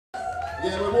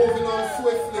Yeah, we're moving on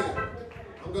swiftly.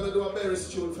 I'm gonna do a Berry's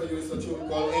tune for you. It's a tune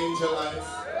called Angel Eyes.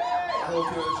 I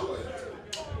hope you enjoy it.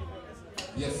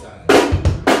 Yes, I.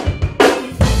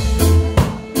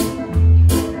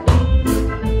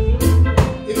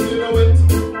 If you know it,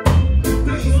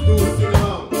 please do sing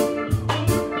along.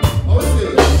 Oh, say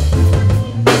it.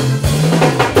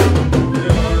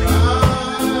 Your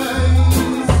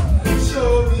eyes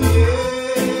show me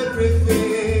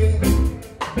everything.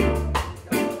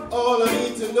 All I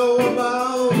need to know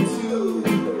about you.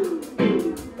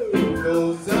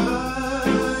 Those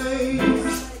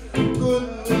eyes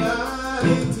couldn't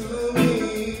lie to me,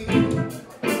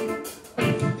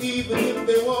 even if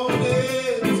they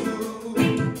wanted to.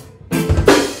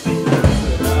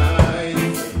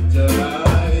 Your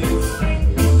eyes,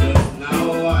 it's just now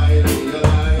I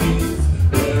realize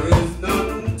there is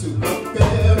none to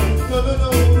compare. No, no,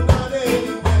 no, not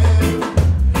anywhere.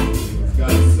 You've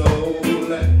got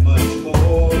soul and much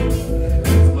more.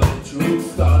 As my truth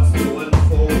starts to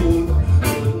unfold,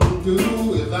 couldn't do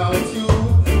without you.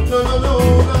 No, no, no,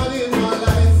 not in my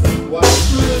life. Why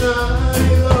couldn't I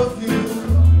love you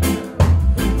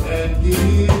and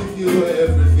give you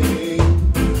everything?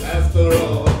 After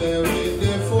all, they've been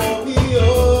there for me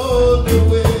all the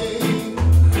way.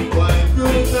 Why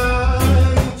couldn't I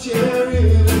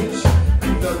cherish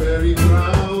the very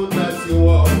ground that you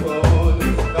walk on?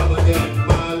 Come again,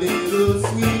 my little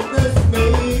sweetness,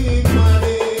 make my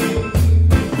day.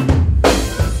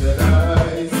 Blessed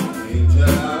eyes, angel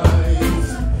eyes,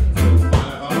 fills my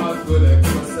heart with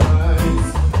exercise.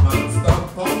 Non-stop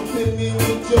pumping me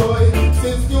with joy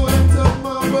since you entered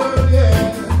my world,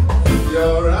 yeah.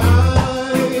 Your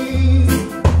eyes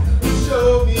show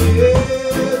me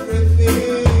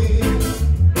everything.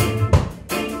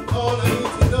 All I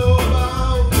need to know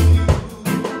about you.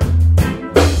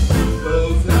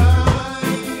 Those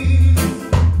eyes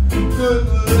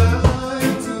couldn't lie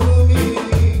to me.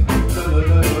 No, no,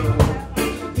 no, no.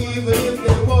 Even if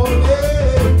they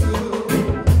wanted to.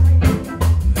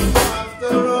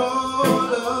 After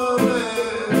all, a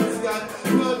man's got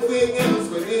nothing else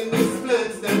within his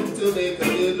plans than to make a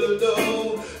little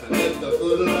dough and let the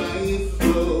good life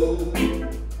flow.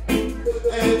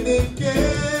 And it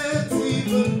gets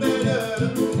even better.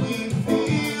 He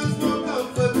feels more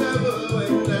comfortable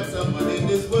when there's someone in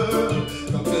this world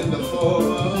comes in the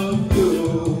form of you.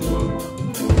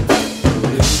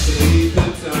 Just take the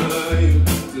time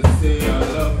to say I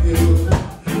love you.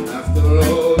 After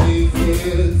all these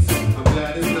years, I'm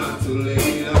glad it's not too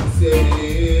late. I'm saying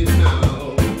it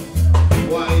now.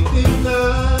 Why didn't I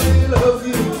love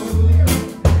you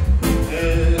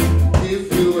and give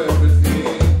you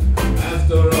everything?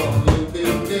 After all, you've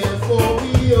been there for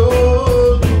me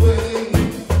all the way.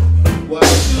 Why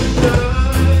should I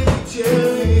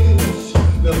cherish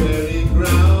the very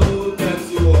ground that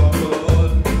you walk on?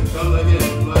 Come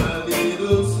again, my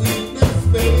little sweetness,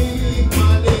 make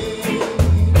my day.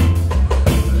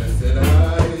 Blessed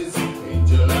eyes,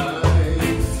 angel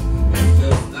eyes, it's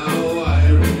just now I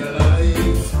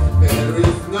realize there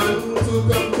is none to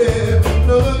compare.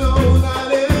 No, no, no,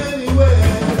 not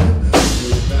anywhere.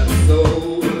 You've got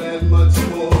soul and much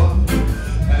more.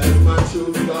 As my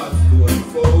truth starts to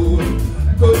unfold,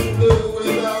 couldn't do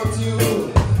without you.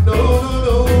 No, no,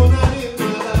 no, not in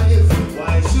my life.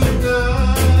 Why should I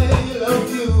love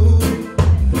you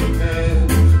and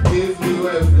give you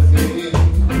everything?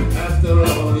 After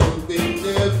all, you've been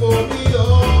there for me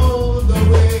all the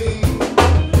way.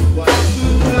 Why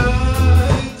should I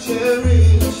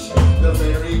cherish the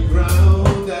very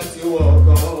ground that you walk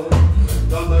on?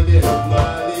 Come again, my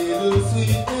little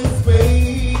sweetness,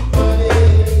 make my day.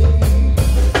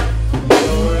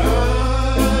 Your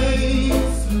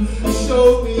eyes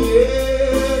show me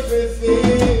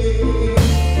everything.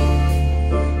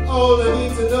 All I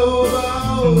need to know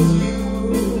about you.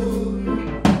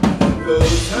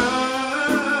 Those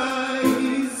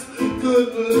eyes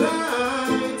couldn't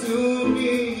lie to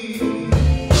me,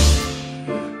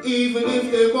 even if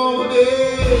they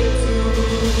wanted to.